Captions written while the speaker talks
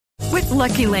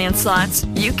Lucky Land Slots,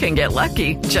 you can get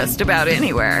lucky just about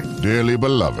anywhere. Dearly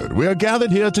beloved, we are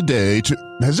gathered here today to...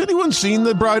 Has anyone seen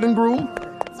the bride and groom?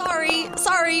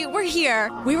 Sorry, we're here.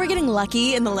 We were getting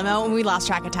lucky in the limo and we lost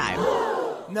track of time.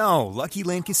 No, Lucky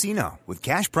Land Casino, with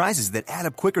cash prizes that add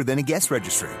up quicker than a guest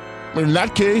registry. In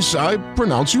that case, I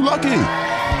pronounce you lucky.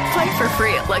 Play for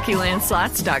free at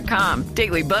LuckyLandSlots.com.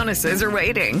 Daily bonuses are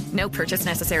waiting. No purchase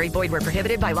necessary. Void where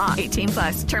prohibited by law.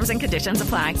 18+. Terms and conditions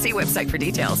apply. See website for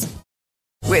details.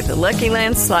 With the Lucky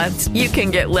Land Slots, you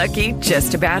can get lucky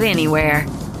just about anywhere.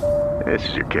 This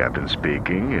is your captain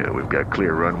speaking. We've got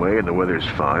clear runway and the weather's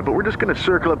fine, but we're just going to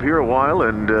circle up here a while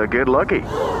and get lucky.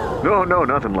 No,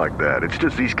 nothing like that. It's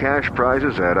just these cash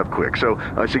prizes add up quick. So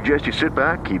I suggest you sit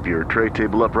back, keep your tray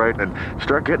table upright, and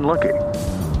start getting lucky.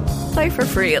 Play for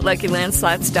free at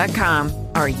LuckyLandSlots.com.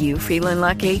 Are you feeling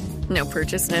lucky? No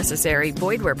purchase necessary.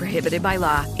 Void where prohibited by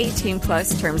law.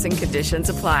 18+ terms and conditions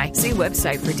apply. See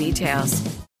website for details.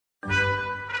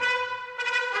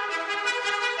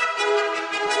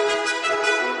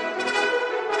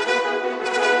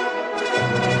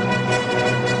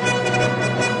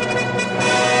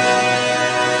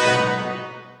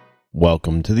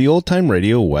 Welcome to the Old Time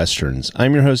Radio Westerns.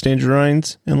 I'm your host, Andrew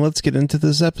Rhynes, and let's get into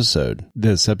this episode.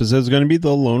 This episode is going to be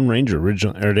The Lone Ranger.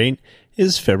 Original air date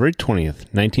is February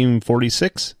 20th,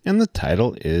 1946, and the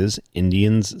title is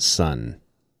Indian's Son.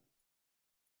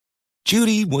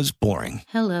 Judy was boring.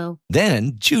 Hello.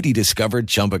 Then Judy discovered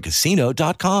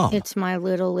ChumbaCasino.com. It's my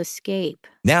little escape.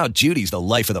 Now Judy's the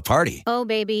life of the party. Oh,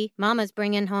 baby, mama's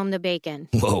bringing home the bacon.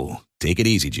 Whoa, take it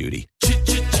easy, Judy.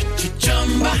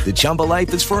 The Chumba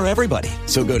life is for everybody.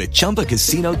 So go to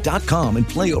ChumbaCasino.com and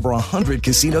play over 100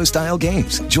 casino-style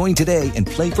games. Join today and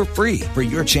play for free for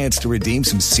your chance to redeem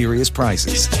some serious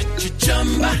prizes.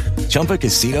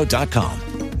 ChumbaCasino.com.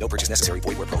 No purchase necessary.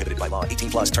 Void where prohibited by law.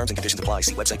 18+ terms and conditions apply.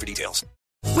 See website for details.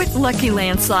 With Lucky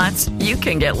Land Slots, you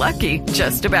can get lucky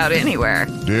just about anywhere.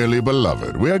 Dearly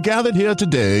beloved, we are gathered here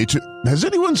today to... Has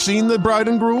anyone seen the bride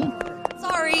and groom?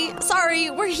 Sorry,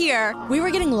 we're here. We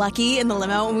were getting lucky in the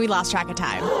limo and we lost track of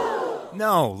time.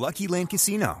 No, Lucky Land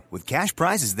Casino, with cash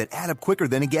prizes that add up quicker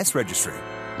than a guest registry.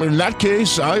 In that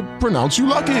case, I pronounce you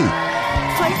lucky.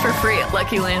 Play for free at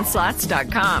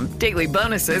LuckyLandSlots.com. Daily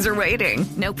bonuses are waiting.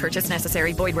 No purchase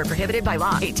necessary. Void where prohibited by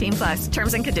law. 18+.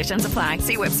 Terms and conditions apply.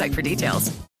 See website for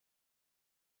details.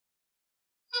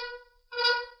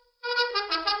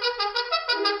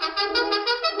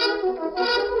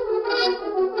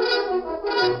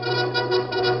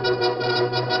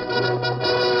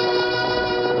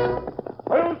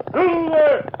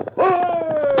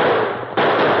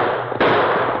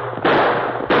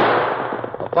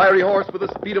 Fiery horse with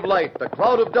the speed of light, a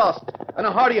cloud of dust, and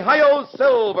a hearty hi-yo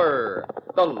silver,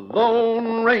 the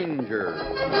Lone Ranger.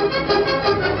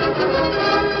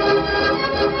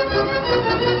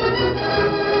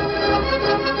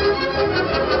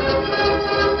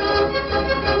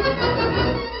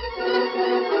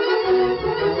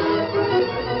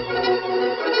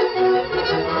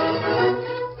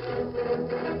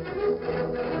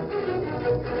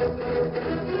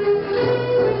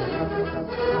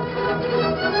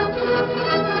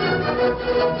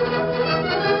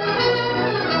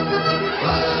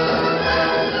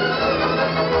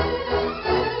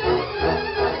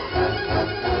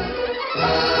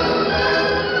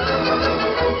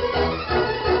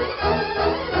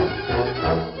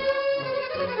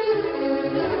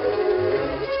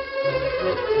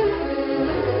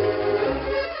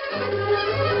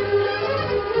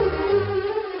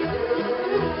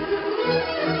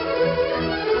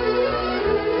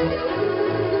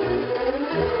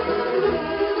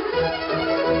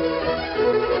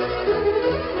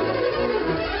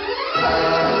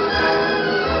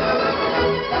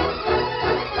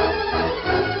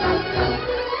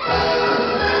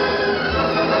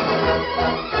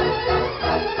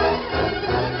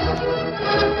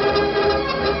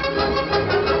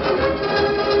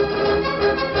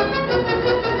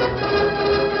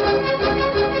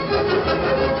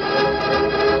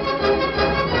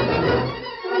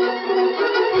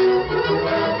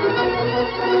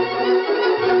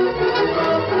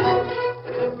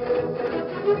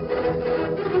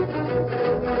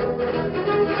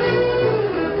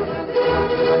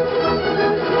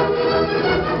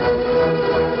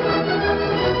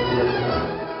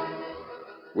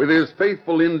 With his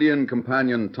faithful Indian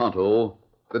companion Tonto,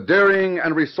 the daring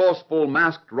and resourceful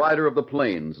masked rider of the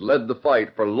plains led the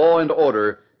fight for law and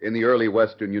order in the early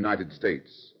western United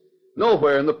States.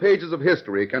 Nowhere in the pages of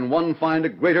history can one find a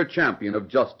greater champion of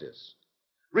justice.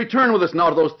 Return with us now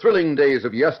to those thrilling days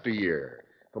of yesteryear.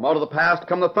 From out of the past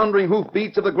come the thundering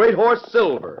hoofbeats of the great horse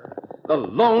Silver, The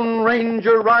Lone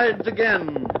Ranger rides again.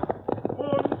 Come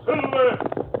on, Silver!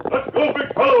 Let's go,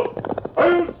 big fellow!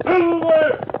 I'm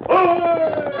Silver!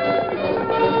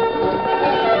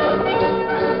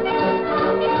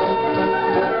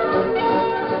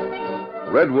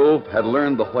 Red Wolf had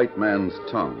learned the white man's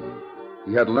tongue.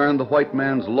 He had learned the white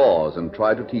man's laws and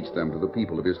tried to teach them to the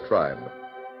people of his tribe.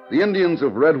 The Indians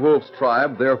of Red Wolf's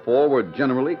tribe, therefore, were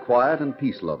generally quiet and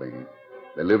peace-loving.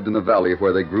 They lived in the valley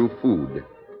where they grew food.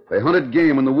 They hunted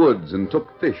game in the woods and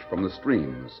took fish from the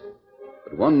streams.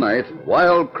 But one night,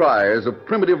 wild cries of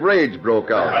primitive rage broke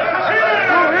out.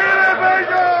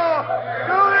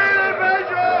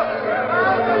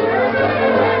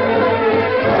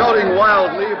 Shouting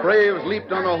wildly, braves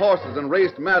leaped on their horses and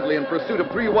raced madly in pursuit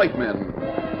of 3 white men.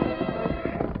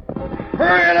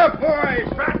 Hurry it up, boys!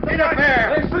 Get up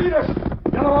there! They see us!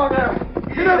 Get along there!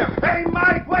 Get up! Hey,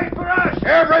 Mike, wait for us!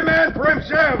 Every man for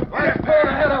himself! Let's pour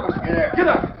ahead of us! Get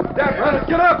up! Dad, run it!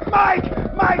 Get up!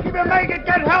 Mike! Mike, if you make it,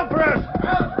 get help for us!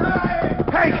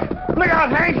 Hank! Look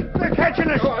out, Hank! They're catching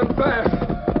us! Going fast!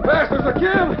 Fast as a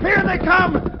kid! Here they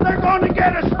come! They're going to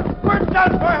get us! We're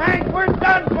done for, Hank! We're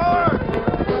done for!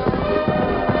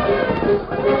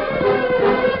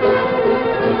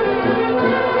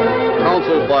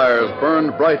 Council fires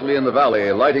burned brightly in the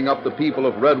valley, lighting up the people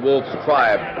of Red Wolf's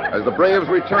tribe as the braves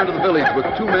returned to the village with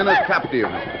 2 men as captives.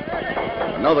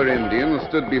 Another Indian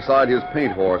stood beside his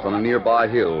paint horse on a nearby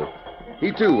hill.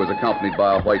 He, too, was accompanied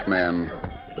by a white man,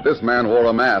 but this man wore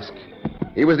a mask.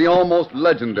 He was the almost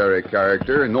legendary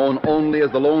character known only as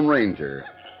the Lone Ranger,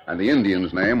 and the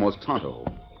Indian's name was Tonto.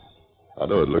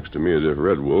 Although it looks to me as if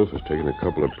Red Wolf has taken a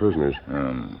couple of prisoners.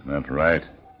 That's right.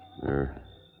 They're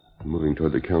moving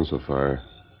toward the council fire.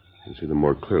 You'll see them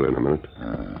more clearly in a minute.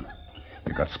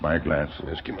 You got spyglass?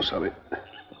 Yes, Kimosabe.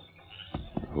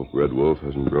 I hope Red Wolf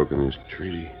hasn't broken his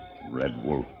treaty. Red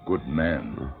Wolf, good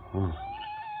man. Uh-huh.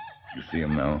 You see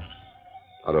him now?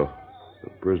 Otto, the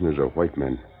prisoners are white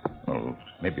men. Oh,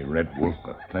 maybe Red Wolf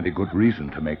got plenty good reason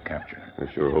to make capture.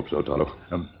 I sure hope so, Tonto.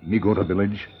 Me go to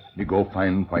village. Me go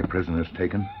find white prisoners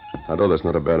taken. Tonto, that's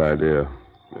not a bad idea.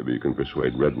 Maybe you can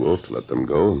persuade Red Wolf to let them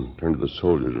go and turn to the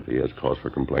soldiers if he has cause for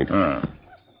complaint.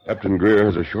 Captain Greer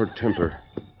has a short temper.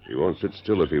 He won't sit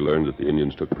still if he learns that the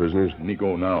Indians took prisoners. Me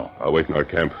go now. I'll wait in our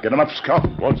camp. Get him up, Scout.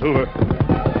 One Silver.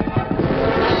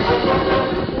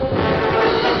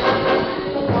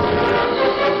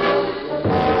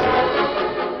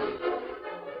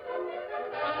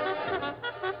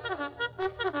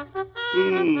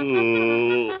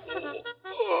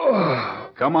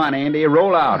 Come on, Andy.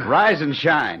 Roll out. Rise and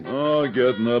shine. Oh,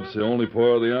 getting up's the only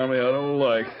part of the army I don't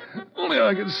like. Only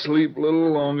I can sleep a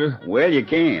little longer. Well, you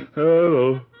can.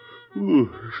 Hello. Ooh,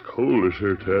 it's cold this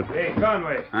here, Ted. Hey,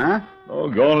 Conway. Huh? Oh,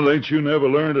 gone it, ain't you never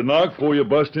learned to knock before you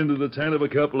bust into the tent of a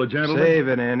couple of gentlemen? Save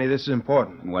it, Andy. This is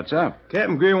important. What's up?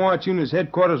 Captain Greer wants you in his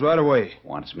headquarters right away.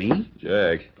 Wants me?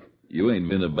 Jack, you ain't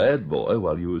been a bad boy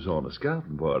while you was on a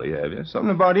scouting party, have you?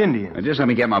 Something about Indians. Just let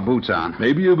me get my boots on.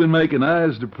 Maybe you've been making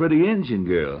eyes to pretty Indian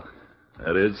girl.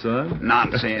 That it, son?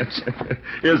 Nonsense.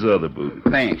 Here's the other boot.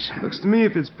 Thanks. Looks to me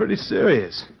if it's pretty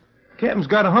serious. Captain's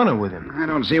got a hunter with him. I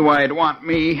don't see why he'd want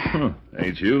me.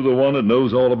 Ain't you the one that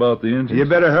knows all about the Indians? You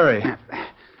better hurry.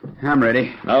 I'm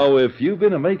ready. Now, if you've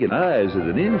been making eyes at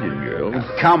an Indian girl...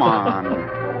 Come on.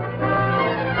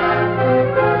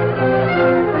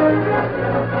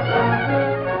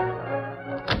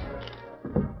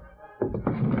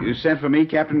 You sent for me,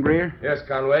 Captain Greer? Yes,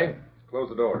 Conway. Close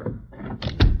the door.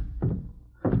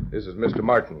 This is Mr.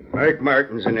 Martin. Mike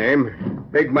Martin's the name.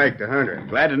 Big Mike the hunter.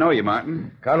 Glad to know you,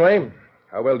 Martin. Conway,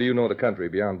 how well do you know the country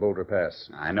beyond Boulder Pass?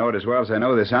 I know it as well as I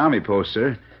know this army post,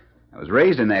 sir. I was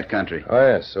raised in that country. Oh,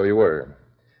 yes, so you were.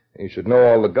 You should know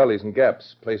all the gullies and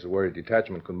gaps, places where a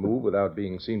detachment could move without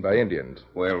being seen by Indians.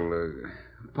 Well,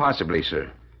 possibly, sir.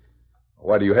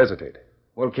 Why do you hesitate?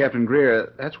 Well, Captain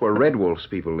Greer, that's where Red Wolf's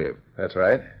people live. That's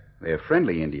right. They're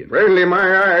friendly Indians. Friendly, my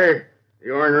eye.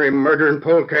 The ornery murdering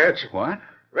polecats. What?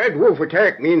 Red Wolf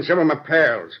attacked me and some of my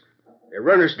pals. They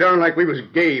run us down like we was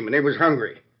game and they was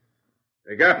hungry.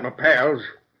 They got my pals.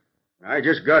 I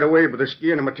just got away with the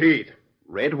skin of my teeth.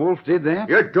 Red Wolf did that?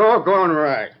 You're doggone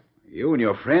right. You and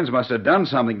your friends must have done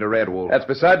something to Red Wolf. That's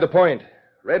beside the point.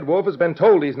 Red Wolf has been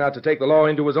told he's not to take the law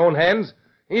into his own hands.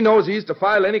 He knows he's to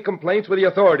file any complaints with the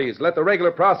authorities. Let the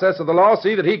regular process of the law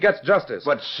see that he gets justice.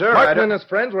 But, sir, Martin and his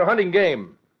friends were hunting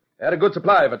game. They had a good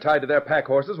supply of it tied to their pack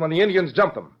horses when the Indians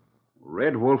jumped them.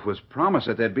 Red Wolf was promised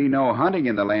that there'd be no hunting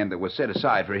in the land that was set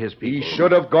aside for his people. He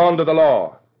should have gone to the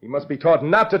law. He must be taught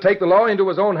not to take the law into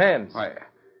his own hands. Why,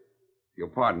 you'll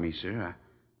pardon me, sir.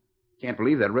 I can't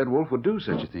believe that Red Wolf would do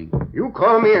such a thing. You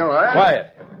call me a liar?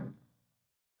 Quiet.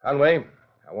 Conway,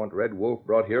 I want Red Wolf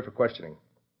brought here for questioning.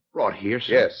 Brought here,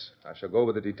 sir? Yes. I shall go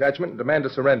with the detachment and demand a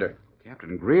surrender.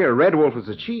 Captain Greer, Red Wolf is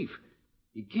the chief.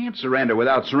 He can't surrender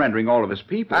without surrendering all of his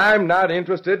people. I'm not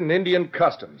interested in Indian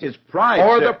customs. His pride,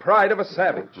 Or sir. the pride of a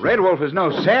savage. Red Wolf is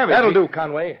no savage. That'll do,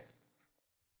 Conway.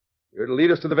 You're to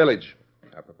lead us to the village.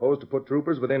 I propose to put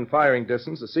troopers within firing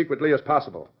distance as secretly as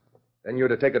possible. Then you're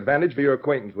to take advantage of your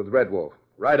acquaintance with Red Wolf.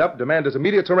 Ride up, demand his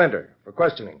immediate surrender for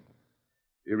questioning.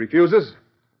 If he refuses,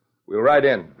 we'll ride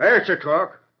in. There's the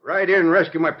talk. Ride in and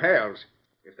rescue my pals.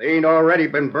 If they ain't already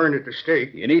been burned at the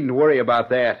stake. You needn't worry about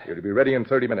that. You're to be ready in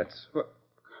 30 minutes.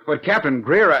 But Captain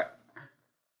Greer,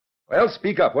 Well,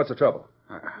 speak up. What's the trouble?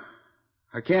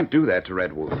 I can't do that to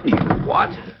Red Wolf.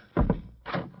 What?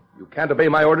 You can't obey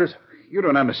my orders? You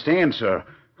don't understand, sir.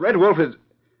 Red Wolf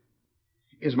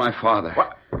is my father.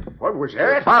 What was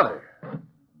that? Father.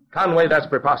 Conway, that's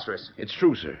preposterous. It's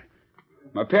true, sir.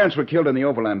 My parents were killed on the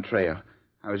Overland Trail.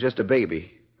 I was just a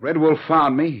baby. Red Wolf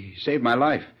found me. He saved my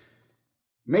life.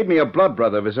 Made me a blood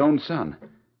brother of his own son.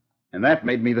 And that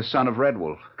made me the son of Red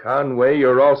Wolf. Conway,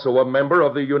 you're also a member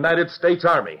of the United States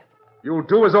Army. You'll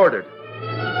do as ordered.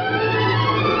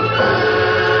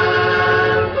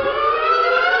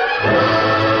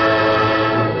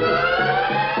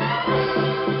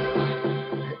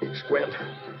 Hey, Squint.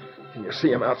 Can you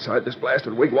see him outside this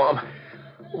blasted wigwam?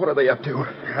 What are they up to?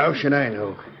 How should I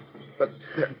know? But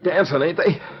they're dancing, ain't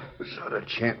they? Sort of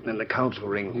chanting in the council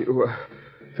ring. You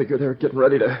figure they're getting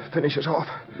ready to finish us off?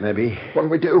 Maybe. When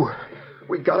we do,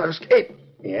 we gotta escape.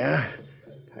 Yeah?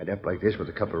 Tied up like this with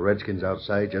a couple of redskins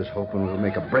outside, just hoping we'll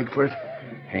make a break for it?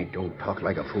 Hank, don't talk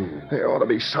like a fool. There ought to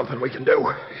be something we can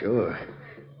do. Sure.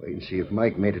 Wait and see if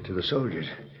Mike made it to the soldiers.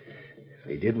 If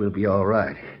they did, we'll be all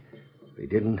right. If they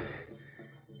didn't,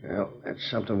 well,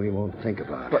 that's something we won't think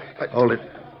about. But Hold it.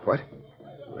 What?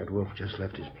 Red Wolf just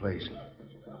left his place.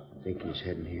 I think he's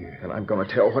heading here. And I'm going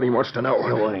to tell what he wants to know.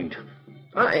 You ain't.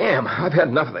 I am. I've had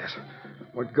enough of this.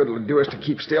 What good will it do us to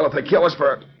keep still if they kill us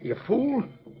for... You fool.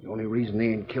 The only reason they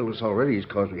ain't killed us already is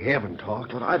because we haven't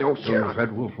talked. But I don't care. If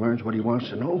Red Wolf learns what he wants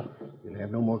to know, he'll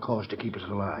have no more cause to keep us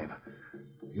alive.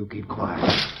 You keep quiet.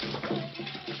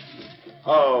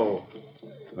 Oh.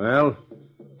 Well,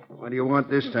 what do you want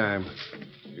this time?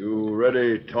 You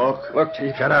ready to talk? Look,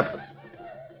 Chief. Shut up.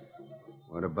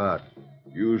 What about?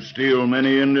 You steal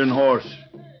many Indian horse.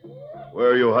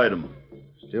 Where you hide 'em?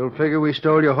 Still figure we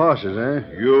stole your horses,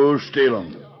 eh? You steal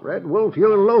 'em. Red Wolf,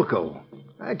 you're loco.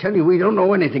 I tell you, we don't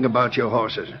know anything about your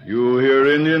horses. You hear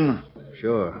Indian?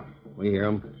 Sure. We hear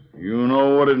 'em. You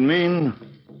know what it mean?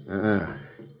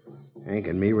 Hank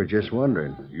and me were just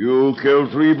wondering. You kill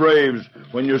 3 braves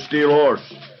when you steal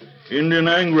horse. Indian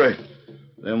angry.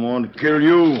 Them want to kill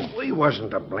you. We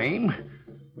wasn't to blame.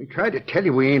 We tried to tell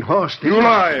you we ain't horse thieves. You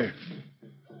lie.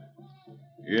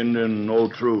 Indian no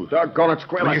truth. Doggone it,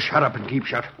 Squirrel. Will you shut up and keep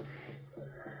shut?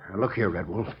 Now, look here, Red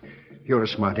Wolf. You're a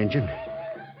smart Injun.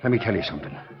 Let me tell you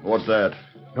something. What's that?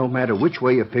 No matter which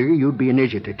way you figure, you'd be an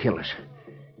idiot to kill us.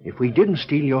 If we didn't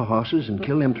steal your horses and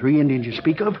kill them 3 Indians you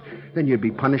speak of, then you'd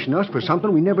be punishing us for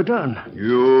something we never done.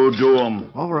 You do 'em.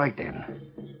 All right, then.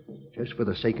 Just for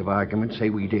the sake of argument, say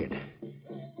we did.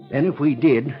 Then if we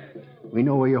did, we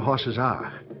know where your horses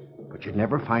are. But you'd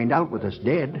never find out with us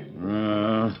dead.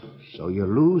 So you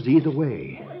lose either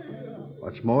way.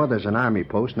 What's more, there's an army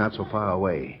post not so far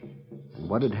away. And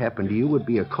what'd happen to you would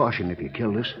be a caution if you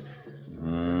killed us.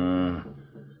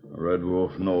 Red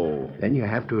Wolf, no. Then you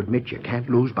have to admit you can't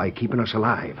lose by keeping us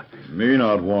alive. Me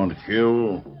not want to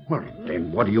kill. Well,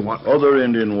 then what do you want? Other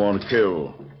Indian want to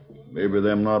kill. Maybe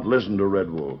them not listen to Red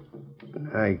Wolf.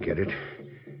 I get it.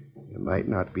 You might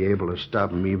not be able to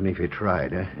stop him even if you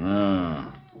tried, eh?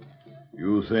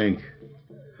 You think.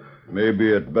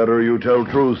 Maybe it better you tell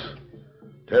truth.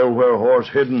 Tell where horse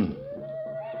hidden.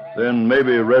 Then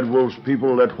maybe Red Wolf's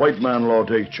people let white man law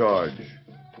take charge.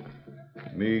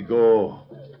 Me go.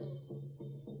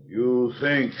 You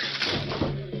think.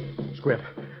 Squint,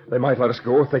 they might let us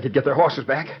go if they could get their horses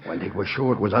back. When they were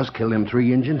sure it was us killed them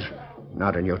 3 Indians?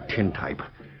 Not in your tin type.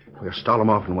 We'll stall them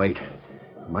off and wait.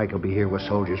 Mike will be here with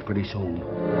soldiers pretty soon.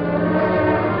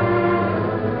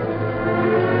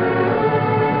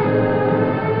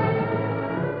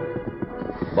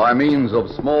 By means of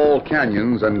small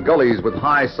canyons and gullies with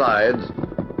high sides,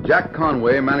 Jack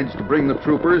Conway managed to bring the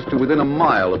troopers to within a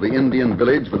mile of the Indian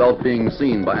village without being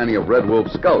seen by any of Red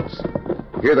Wolf's scouts.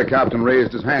 Here the captain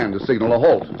raised his hand to signal a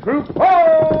halt. Troop,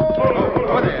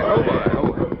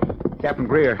 Captain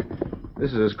Greer,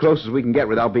 this is as close as we can get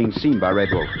without being seen by Red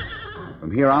Wolf.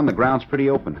 From here on, the ground's pretty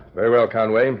open. Very well,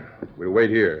 Conway. We'll wait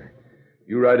here.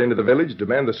 You ride into the village,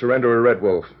 demand the surrender of Red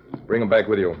Wolf. Bring him back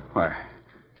with you. Why,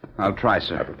 I'll try,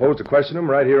 sir. I propose to question him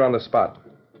right here on the spot.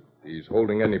 He's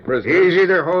holding any prisoners. He's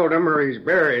either hold him or he's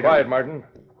buried. Quiet, Martin.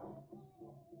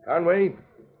 Conway,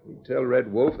 you tell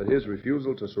Red Wolf that his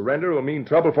refusal to surrender will mean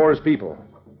trouble for his people.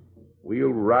 We'll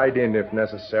ride in if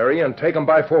necessary and take him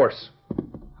by force.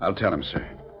 I'll tell him, sir.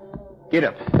 Get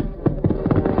up.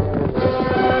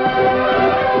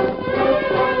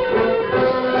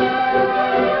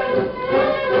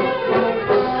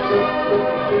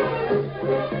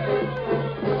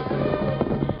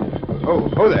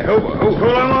 Oh, there.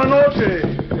 Hola noche.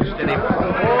 Steady.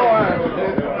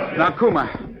 Now, Kuma.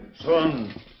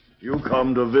 Son, you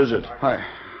come to visit.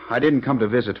 I didn't come to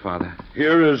visit, Father.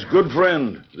 Here is good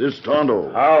friend, this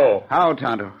Tonto. How,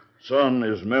 Tonto? Son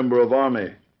is member of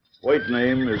army. White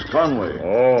name is Conway.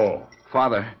 Oh.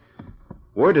 Father,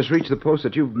 word has reached the post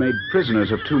that you've made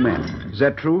prisoners of 2 men. Is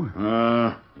that true?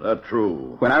 That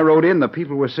true. When I rode in, the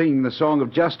people were singing the song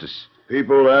of justice.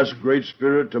 People ask Great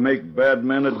Spirit to make bad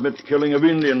men admit killing of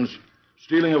Indians,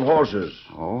 stealing of horses.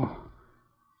 Oh?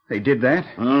 They did that?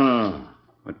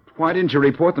 But why didn't you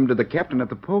report them to the captain at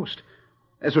the post?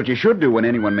 That's what you should do when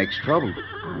anyone makes trouble.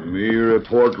 Me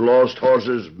report lost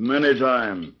horses many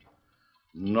times.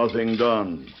 Nothing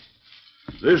done.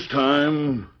 This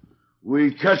time,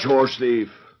 we catch horse thief.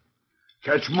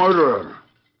 Catch murderer.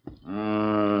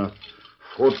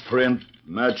 Footprint,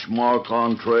 match mark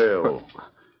on trail.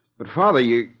 But Father,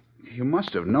 you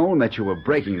must have known that you were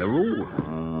breaking the rule.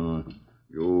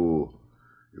 You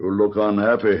look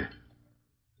unhappy.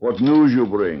 What news you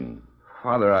bring?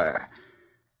 Father,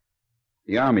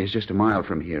 the army is just a mile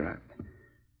from here.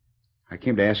 I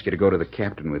came to ask you to go to the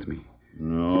captain with me.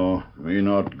 No, me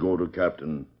not go to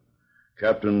captain.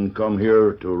 Captain come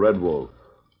here to Red Wolf.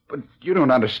 But you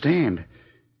don't understand.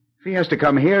 If he has to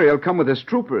come here, he'll come with his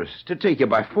troopers to take you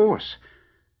by force.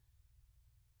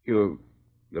 You'll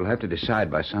have to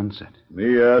decide by sunset.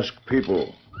 Me ask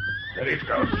people. Steady,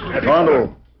 Scout.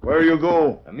 Tonto, where you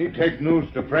go? And me take news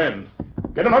to friend.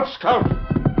 Get him up, Scout.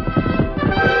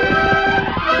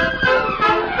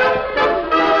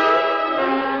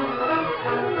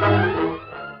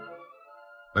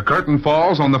 The curtain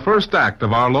falls on the first act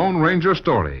of our Lone Ranger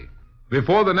story.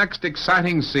 Before the next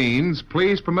exciting scenes,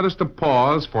 please permit us to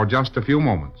pause for just a few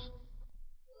moments.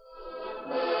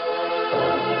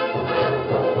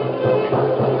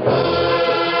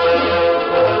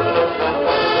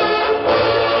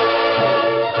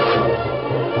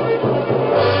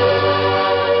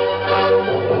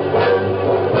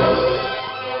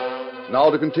 Now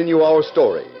to continue our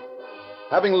story.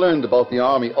 Having learned about the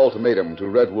Army ultimatum to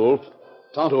Red Wolf,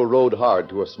 Tonto rode hard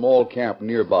to a small camp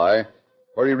nearby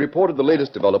where he reported the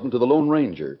latest development to the Lone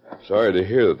Ranger. Sorry to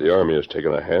hear that the Army has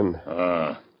taken a hand.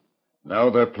 Now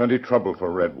there's plenty trouble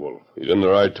for Red Wolf. He's in the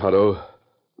right, Tonto.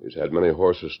 He's had many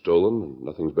horses stolen, and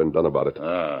nothing's been done about it.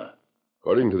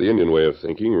 According to the Indian way of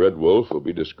thinking, Red Wolf will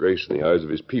be disgraced in the eyes of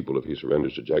his people if he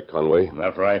surrenders to Jack Conway.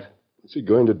 That's right. What's he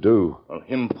going to do? Well,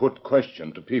 him put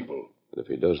question to people. And if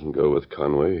he doesn't go with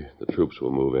Conway, the troops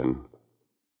will move in.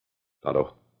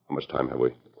 Tonto, how much time have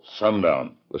we?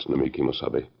 Sundown. Listen to me,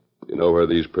 Kimosabe. You know where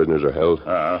these prisoners are held?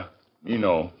 Me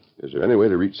know. Is there any way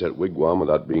to reach that wigwam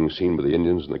without being seen by the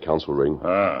Indians in the council ring?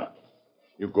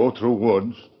 You go through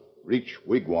woods, reach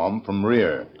wigwam from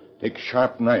rear. Take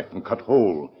sharp knife and cut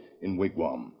hole in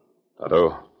wigwam.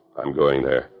 Tonto, I'm going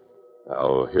there.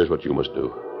 Now, here's what you must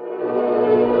do.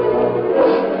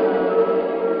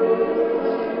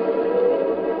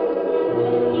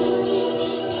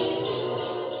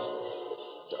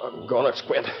 Doggone it,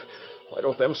 Squint. Why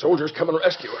don't them soldiers come and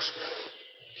rescue us?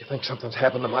 You think something's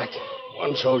happened to Mike?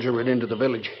 One soldier went into the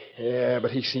village. Yeah,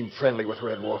 but he seemed friendly with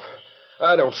Red Wolf.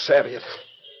 I don't savvy it.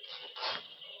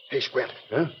 Hey, Squint.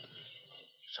 Huh?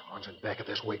 Someone's in back of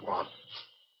this wigwam.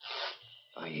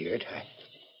 I hear it.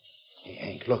 Hey,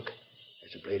 Hank, look.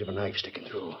 There's a blade of a knife sticking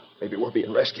through. Maybe we're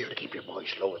being rescued. Keep your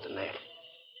voice lower than that.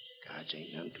 Guards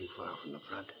ain't none too far from the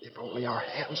front. If only our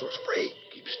hands was free.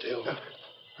 Keep still.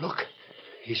 Look.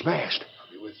 He's masked.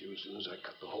 I'll be with you as soon as I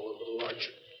cut the hole over the lodge.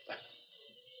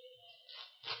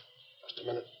 Just a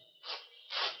minute.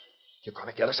 You're going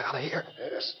to get us out of here?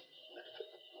 Yes.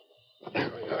 There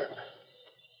we are.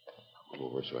 Come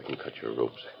over so I can cut your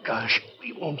ropes. Gosh,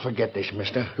 we won't forget this,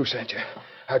 mister. Who sent you?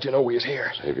 How'd you know we was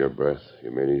here? Save your breath. You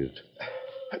may need it.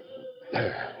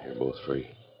 There, you're both free.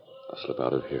 I'll slip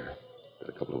out of here. Got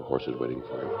a couple of horses waiting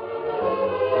for you.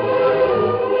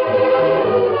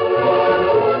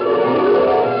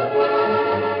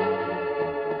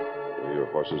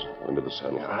 Horses under the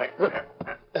saddle. All right.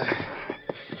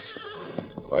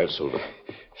 Quiet, Silver.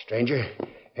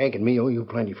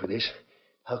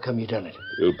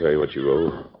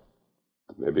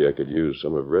 Maybe I could use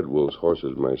some of Red Wolf's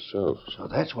horses myself. So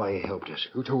that's why he helped us.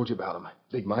 Who told you about him?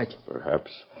 Big Mike?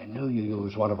 Perhaps. I knew you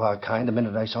was one of our kind the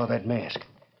minute I saw that mask.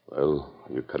 Well,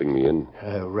 you're cutting me in.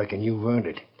 I reckon you've earned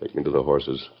it. Take me to the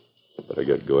horses. Better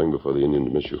get going before the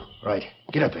Indians miss you. Right.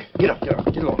 Get up there. Get up.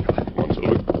 Get along. Come on,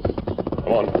 Silver.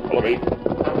 Come on, follow me.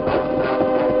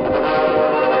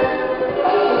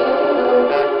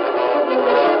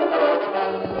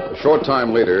 A short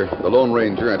time later, the Lone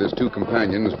Ranger and his two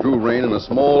companions drew rein in a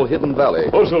small hidden valley.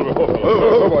 Oh, Silver.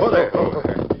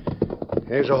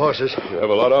 Here's the horses. You have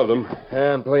a lot of them.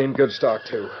 And plain good stock,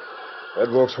 too.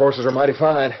 Red Wolf's horses are mighty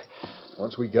fine.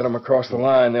 Once we get them across the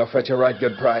line, they'll fetch a right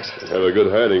good price. Have a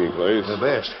good hiding place. The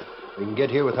best. We can get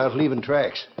here without leaving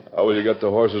tracks. How will you get the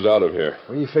horses out of here?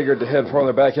 We figured to head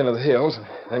farther back into the hills and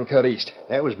then cut east.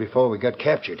 That was before we got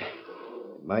captured.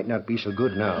 It might not be so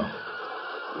good now.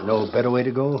 You know a better way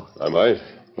to go? I might.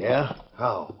 Yeah?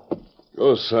 How?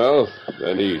 Go south,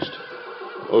 then east.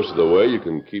 Most of the way you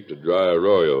can keep to dry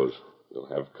arroyos. You'll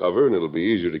have cover, and it'll be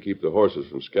easier to keep the horses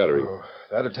from scattering. Oh,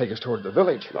 that'd take us toward the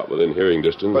village. Not within hearing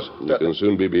distance. But you can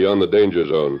soon be beyond the danger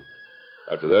zone.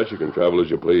 After that, you can travel as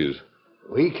you please.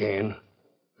 We can.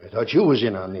 I thought you was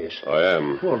in on this. I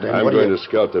am. Well, then I'm going to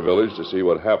scout the village to see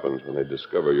what happens when they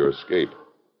discover your escape.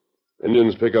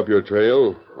 Indians pick up your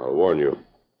trail, I'll warn you.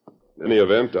 In any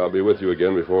event, I'll be with you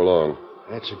again before long.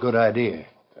 That's a good idea.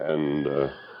 And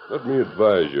let me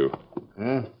advise you.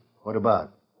 Huh? What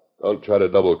about? Don't try to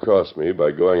double-cross me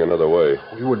by going another way.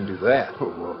 We wouldn't do that.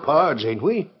 Oh, we're pards, ain't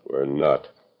we? We're not.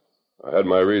 I had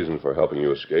my reason for helping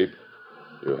you escape.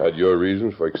 You had your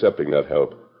reasons for accepting that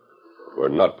help. We're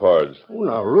not pards. Oh,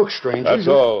 now, look, stranger. That's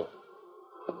all.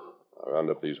 I'll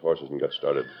round up these horses and get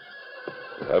started.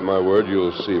 You have my word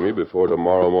you'll see me before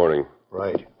tomorrow morning.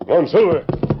 Right. Come on, Silver.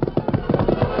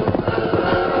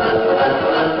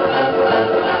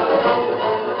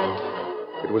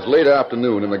 It was late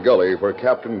afternoon in the gully where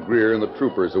Captain Greer and the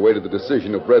troopers awaited the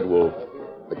decision of Red Wolf.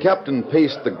 The captain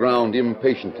paced the ground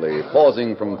impatiently,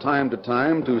 pausing from time to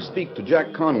time to speak to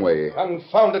Jack Conway.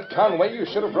 Confound it, Conway, you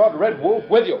should have brought Red Wolf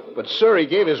with you. But, sir, he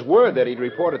gave his word that he'd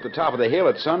report at the top of the hill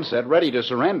at sunset, ready to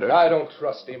surrender. I don't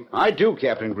trust him. I do,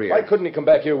 Captain Greer. Why couldn't he come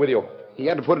back here with you? He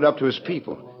had to put it up to his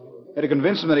people. He had to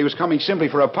convince them that he was coming simply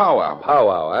for a powwow.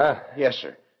 Powwow, huh? Yes,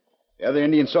 sir. The other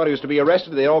Indians thought he was to be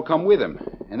arrested, they'd all come with him.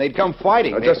 And they'd come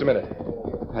fighting. Now, just a minute.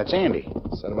 That's Andy.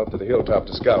 Send him up to the hilltop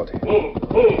to scout.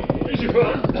 Easy,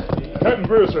 fella. Captain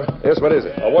Greer, sir. Yes, what is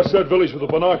it? I watched that village with the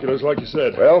binoculars, like you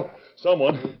said. Well?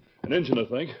 Someone, an Injun, I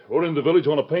think, rode into the village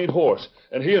on a paint horse,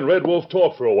 and he and Red Wolf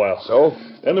talked for a while. So?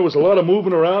 Then there was a lot of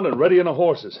moving around and readying of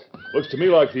horses. Looks to me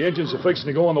like the Injuns are fixing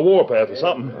to go on the warpath or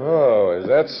something. Oh, is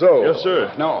that so? Yes,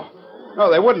 sir. No,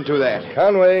 they wouldn't do that.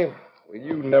 Conway, will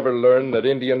you never learn that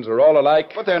Indians are all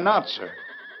alike? But they're not, sir.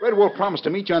 Red Wolf promised to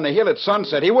meet you on the hill at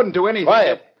sunset. He wouldn't do anything.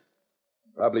 Quiet.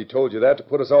 Probably told you that to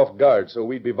put us off guard so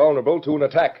we'd be vulnerable to an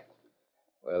attack.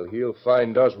 Well, he'll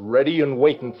find us ready and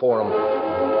waiting for him.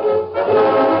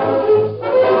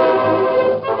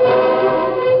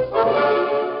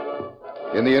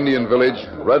 In the Indian village,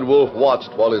 Red Wolf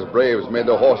watched while his braves made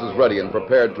their horses ready and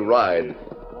prepared to ride.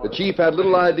 The chief had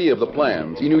little idea of the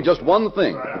plans. He knew just one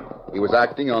thing. He was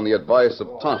acting on the advice of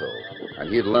Tonto, and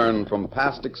he had learned from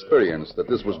past experience that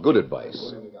this was good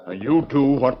advice. Now you do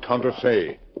what Tonto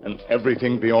say, and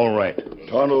everything be all right.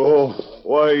 Tonto,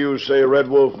 why you say Red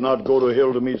Wolf not go to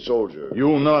hill to meet soldier?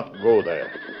 You not go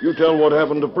there. You tell what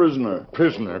happened to prisoner.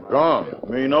 Prisoner gone.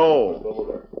 Me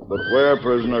know. But where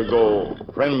prisoner go?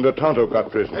 Friend of Tonto got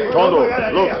prisoner. Tonto,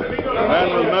 look.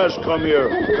 Man with mask come here.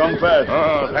 Come fast.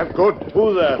 That good.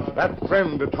 Who that? That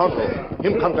friend of Tonto.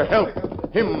 Him come to help.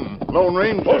 Him, Lone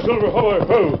Ranger. Oh, Silver,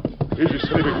 ho. Easy,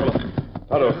 steady, big fella.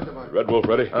 Tonto, Red Wolf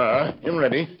ready? Him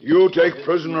ready. You take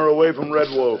prisoner away from Red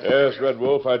Wolf. Yes, Red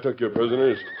Wolf, I took your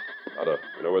prisoners. Tonto,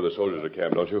 you know where the soldiers are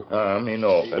camped, don't you? Me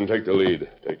know. Then take the lead.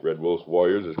 Take Red Wolf's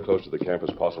warriors as close to the camp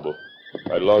as possible.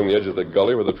 Right along the edge of the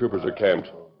gully where the troopers are camped.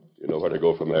 You know where to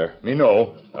go from there. Me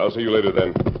know. I'll see you later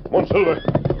then. Come on, Silver.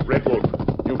 Red Wolf,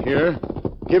 you hear?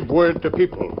 Give word to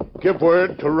people. Give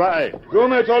word to ride.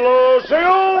 Gumetolo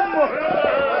Seum!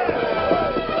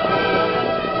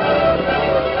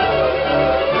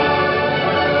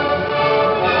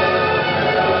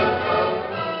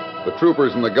 The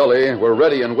troopers in the gully were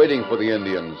ready and waiting for the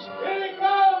Indians.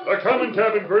 They're coming,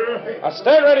 Captain Greer. Now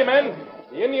stay ready, men.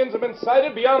 The Indians have been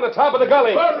sighted beyond the top of the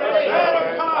gully.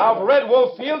 Now, if Red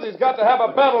Wolf feels he's got to have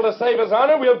a battle to save his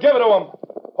honor, we'll give it to him.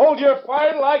 Hold your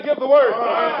fire till I give the word.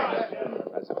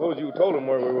 That's Suppose you told him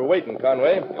where we were waiting,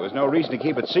 Conway. There was no reason to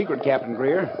keep it secret, Captain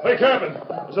Greer. Hey, Captain,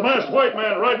 there's a masked white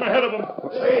man riding ahead of him.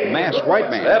 Hey. Masked white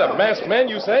man? That a masked man,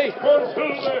 you say? One, two,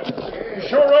 there. You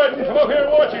sure riding? Come up here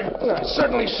and watch him. I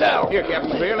certainly shall. Here,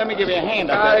 Captain Greer, let me give you a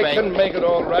hand up I that can make it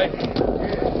all right.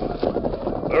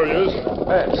 There he is.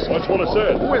 Max. That's what I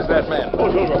said. Who is that man?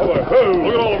 Oh, Silver, look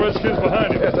at all the redskins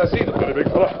behind him. Yes, I see them. Pretty big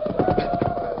fella.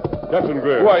 Captain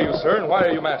Greer. Who are you, sir, and why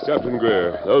are you masked? Captain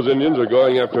Greer. Those Indians are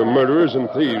going after murderers and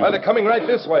thieves. Why, they're coming right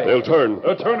this way. They'll turn.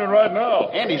 They're turning right now.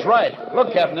 Andy's right.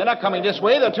 Look, Captain, they're not coming this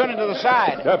way. They're turning to the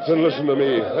side. Captain, listen to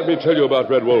me. Let me tell you about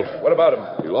Red Wolf. What about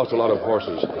him? He lost a lot of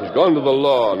horses. He's gone to the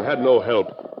law and had no help.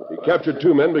 He captured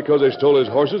 2 men because they stole his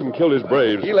horses and killed his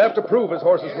braves. He'll have to prove his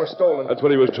horses were stolen. That's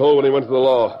what he was told when he went to the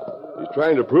law. He's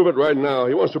trying to prove it right now.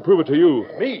 He wants to prove it to you.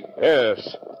 Me?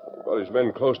 Yes. He brought his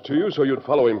men close to you so you'd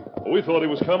follow him. Well, we thought he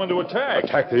was coming to attack.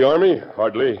 Attack the army?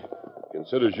 Hardly. He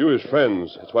considers you his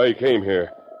friends. That's why he came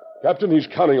here. Captain, he's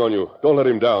counting on you. Don't let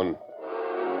him down.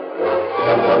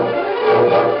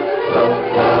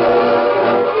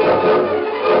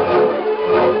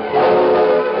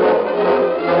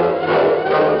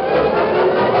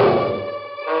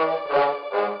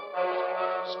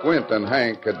 Squint and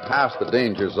Hank had passed the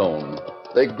danger zone.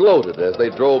 They gloated as they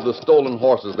drove the stolen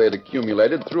horses they had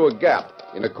accumulated through a gap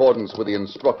in accordance with the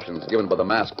instructions given by the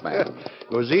masked man.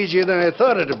 It was easier than I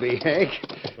thought it'd be, Hank.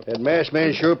 That masked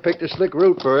man sure picked a slick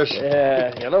route for us.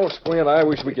 Yeah, you know, Squint, I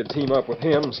wish we could team up with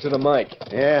him instead of Mike.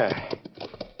 Yeah.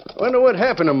 Wonder what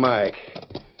happened to Mike.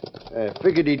 I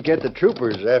figured he'd get the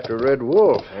troopers after Red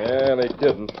Wolf. Yeah, they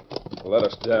didn't. Let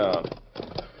us down.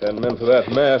 Hadn't been for that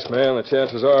masked man, the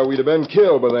chances are we'd have been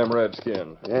killed by them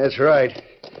redskins. That's right.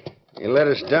 He let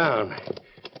us down.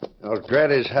 I'll drat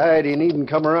his hide he needn't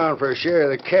come around for a share of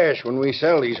the cash when we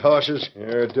sell these horses.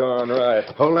 You're darn right.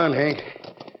 Hold on, Hank.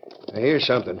 I hear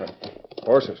something.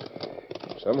 Horses.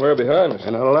 Somewhere behind us.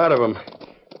 And a lot of them.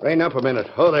 Rein up a minute.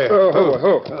 Oh, there.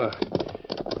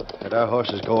 Let our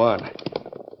horses go on.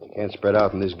 They can't spread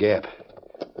out in this gap.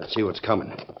 Let's see what's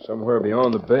coming. Somewhere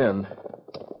beyond the bend.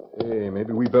 Hey,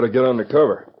 maybe we better get under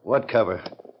cover. What cover?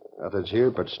 Nothing's here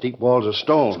but steep walls of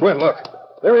stone. Squint, look.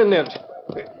 They're Indians.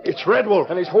 It's Red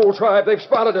Wolf. And his whole tribe. They've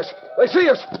spotted us. They see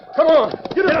us. Come on.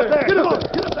 Get up there. Get up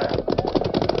there. Get up there.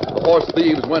 The horse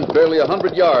thieves went barely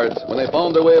 100 yards when they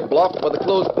found their way blocked by the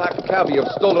close-packed cavy of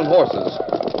stolen horses.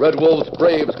 Red Wolf's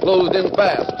braves closed in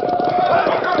fast.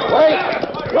 Wait!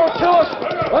 Don't kill us!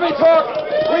 Let me talk!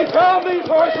 We found these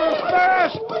horses!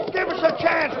 Fast! Give us a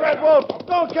chance, Red Wolf!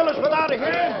 Don't kill us without a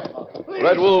hand!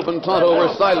 Red Wolf and Tonto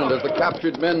were silent as the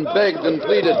captured men begged and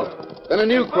pleaded. Then a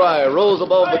new cry rose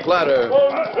above the clatter.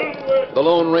 The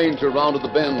Lone Ranger rounded the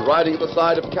bend, riding at the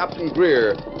side of Captain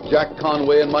Greer. Jack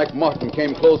Conway and Mike Martin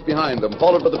came close behind them,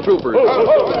 followed by the troopers.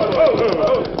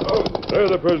 They're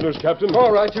the prisoners, Captain.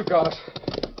 All right, you got us.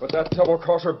 But that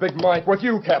double-crosser Big Mike with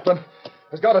you, Captain,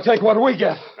 has got to take what we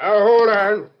get. Now, hold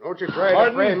on. Don't you try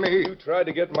to frame me. You tried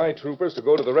to get my troopers to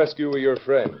go to the rescue of your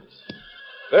friends.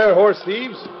 They're horse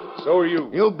thieves. So are you.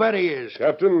 You bet he is.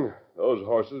 Captain, those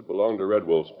horses belong to Red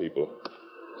Wolf's people.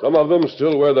 Some of them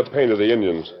still wear the paint of the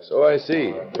Indians. So I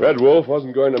see. Red Wolf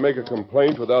wasn't going to make a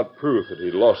complaint without proof that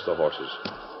he'd lost the horses.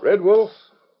 Red Wolf?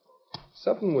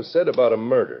 Something was said about a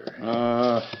murder.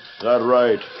 That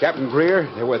right. Captain Greer,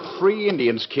 there were 3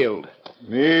 Indians killed.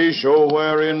 Me show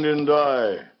where Indian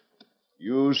die.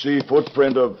 You see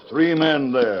footprint of 3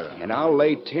 men there. And I'll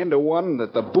lay 10 to 1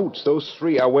 that the boots those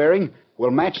 3 are wearing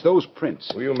will match those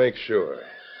prints. We'll make sure.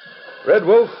 Red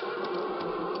Wolf,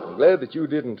 I'm glad that you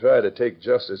didn't try to take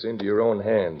justice into your own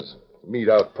hands. Mete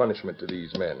out punishment to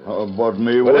these men. But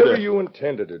me, whatever you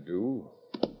intended to do,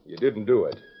 you didn't do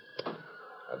it.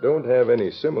 I don't have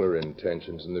any similar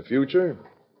intentions in the future.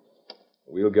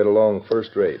 We'll get along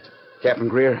first rate. Captain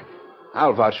Greer,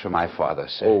 I'll vouch for my father,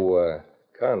 sir. Oh,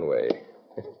 Conway.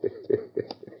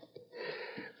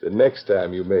 The next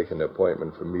time you make an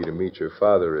appointment for me to meet your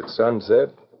father at sunset,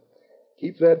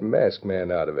 keep that masked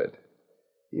man out of it.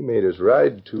 He made us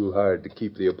ride too hard to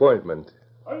keep the appointment.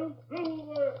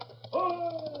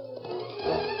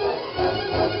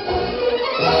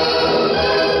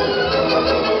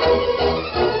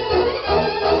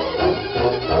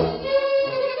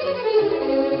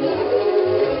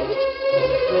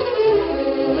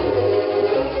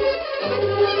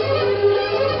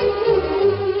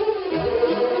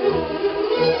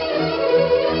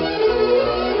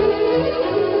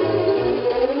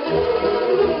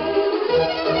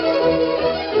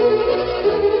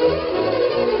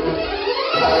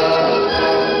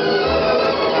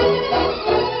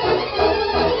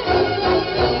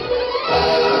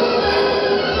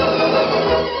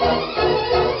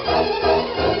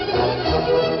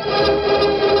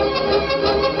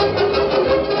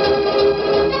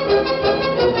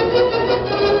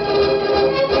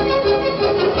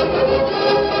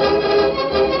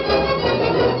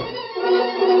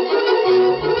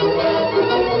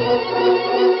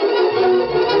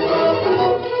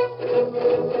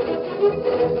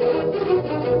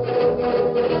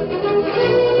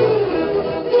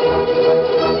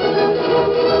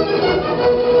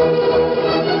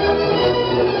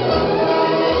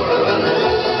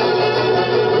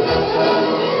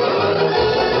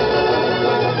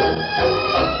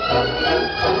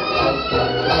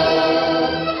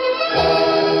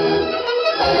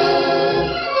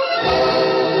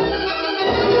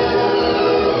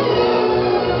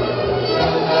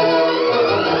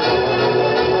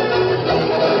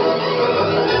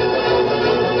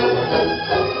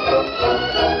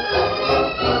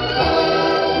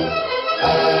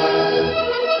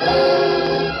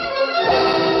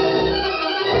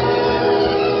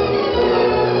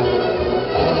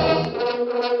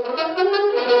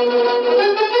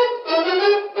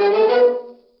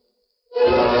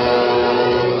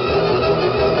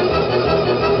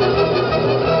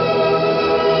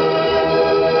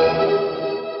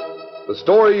 The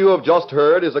story you have just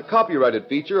heard is a copyrighted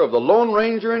feature of the Lone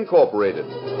Ranger Incorporated.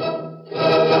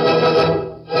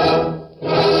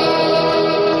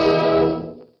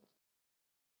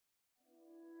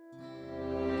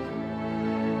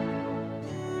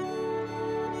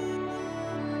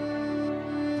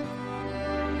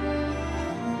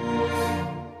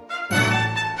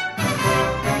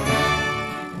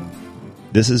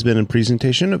 This has been a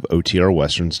presentation of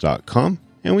OTRWesterns.com,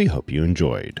 and we hope you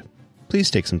enjoyed. Please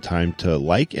take some time to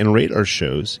like and rate our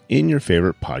shows in your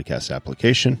favorite podcast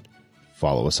application.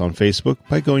 Follow us on Facebook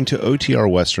by going to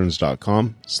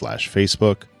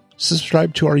OTRWesterns.com/Facebook.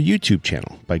 Subscribe to our YouTube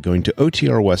channel by going to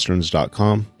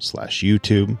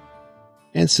OTRWesterns.com/YouTube.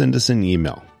 And send us an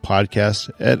email,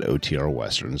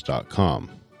 podcast@OTRWesterns.com.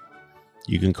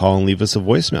 You can call and leave us a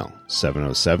voicemail,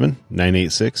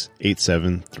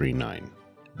 707-986-8739.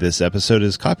 This episode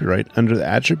is copyright under the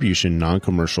Attribution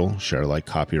Non-Commercial Share-alike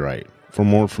copyright. For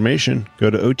more information, go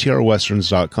to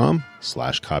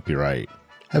OTRWesterns.com/copyright.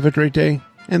 Have a great day,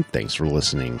 and thanks for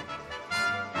listening.